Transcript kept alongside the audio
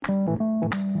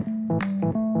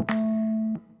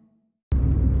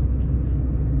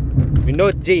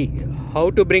Vinod ji, how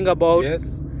to bring about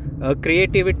Yes.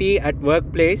 creativity at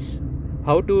workplace,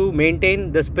 how to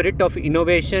maintain the spirit of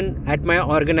innovation at my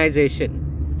organization.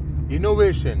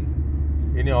 Innovation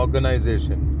in an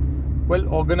organization. Well,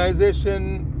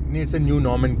 organization needs a new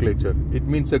nomenclature. It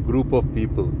means a group of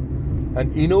people.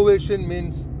 And innovation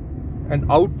means an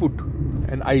output,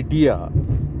 an idea,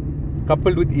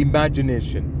 coupled with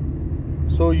imagination.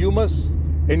 So you must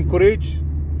encourage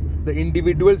the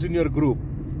individuals in your group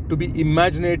to be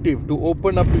imaginative, to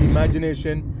open up to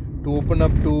imagination, to open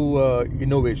up to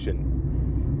innovation.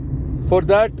 For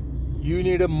that, you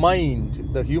need a mind,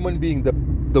 the human being,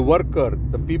 the worker,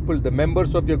 the people, the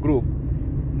members of your group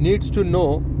needs to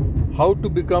know how to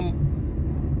become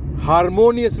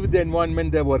harmonious with the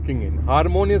environment they're working in,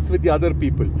 harmonious with the other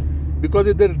people. Because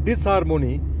if there's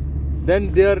disharmony,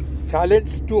 then they are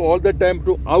challenged to all the time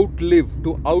to outlive,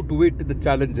 to outwit the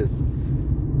challenges.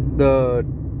 The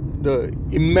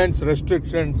immense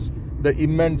restrictions, the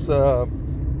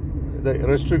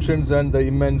restrictions and the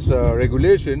immense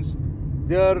regulations,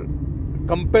 they are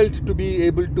compelled to be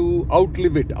able to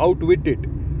outlive it, outwit it,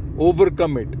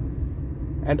 overcome it,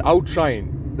 and outshine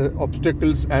the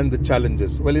obstacles and the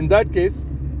challenges. Well, in that case,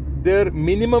 their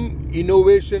minimum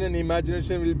innovation and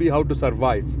imagination will be how to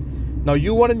survive. Now,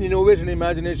 you want an innovation and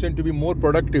imagination to be more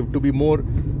productive, to be more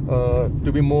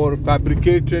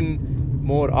fabrication,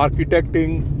 more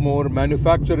architecting, more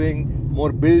manufacturing,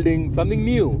 more building, something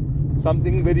new,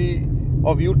 something very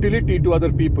of utility to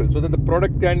other people, so that the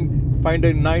product can find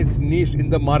a nice niche in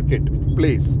the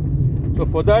marketplace. So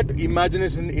for that,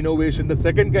 imagination, innovation, the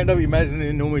second kind of imagination and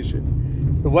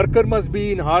innovation, the worker must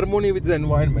be in harmony with the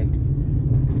environment.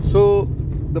 So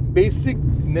the basic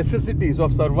necessities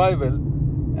of survival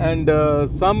and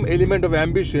some element of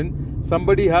ambition,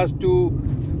 somebody has to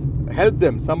help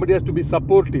them, somebody has to be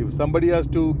supportive, somebody has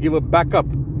to give a backup,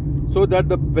 so that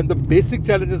when the basic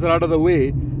challenges are out of the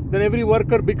way, then every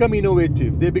worker become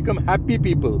innovative, they become happy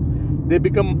people, they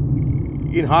become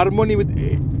in harmony with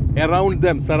around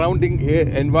them, surrounding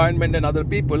environment and other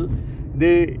people.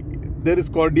 There is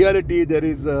cordiality, there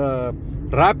is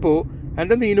rapport,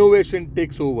 and then the innovation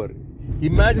takes over.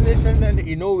 Imagination and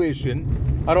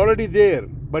innovation are already there,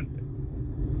 but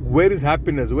where is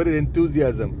happiness? Where is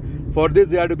enthusiasm? For this,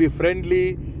 they have to be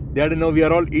friendly. They have to know we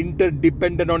are all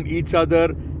interdependent on each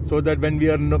other, so that when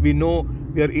we know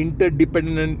we are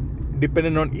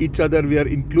dependent on each other, we are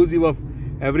inclusive of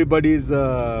everybody's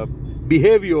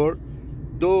behavior,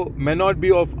 though may not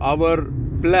be of our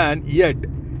plan yet.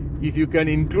 If you can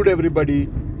include everybody,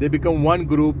 they become one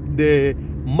group, they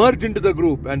merge into the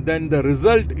group, and then the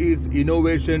result is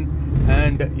innovation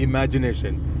and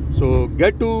imagination. So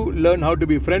get to learn how to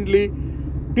be friendly,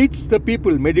 teach the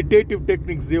people meditative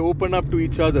techniques, they open up to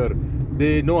each other,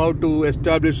 they know how to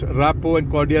establish rapport and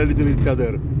cordiality with each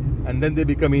other, and then they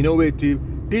become innovative.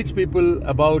 Teach people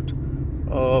about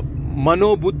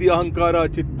Mano Buddhi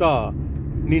Ahankara Chitta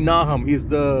Ninaham is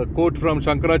the quote from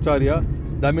Shankaracharya.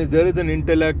 That means there is an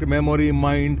intellect, memory,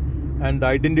 mind, and the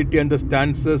identity and the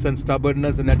stances and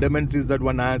stubbornness and adamancies that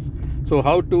one has. So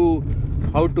how to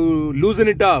loosen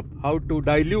it up, how to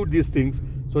dilute these things,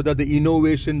 so that the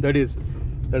innovation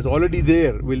that's already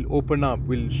there will open up,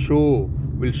 will show,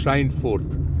 will shine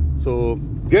forth. So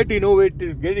get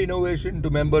innovation to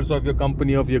members of your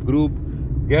company, of your group.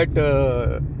 Get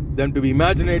them to be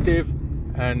imaginative,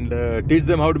 and teach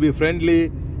them how to be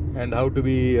friendly and how to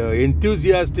be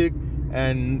enthusiastic,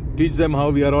 and teach them how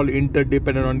we are all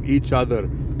interdependent on each other.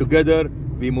 Together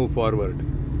we move forward.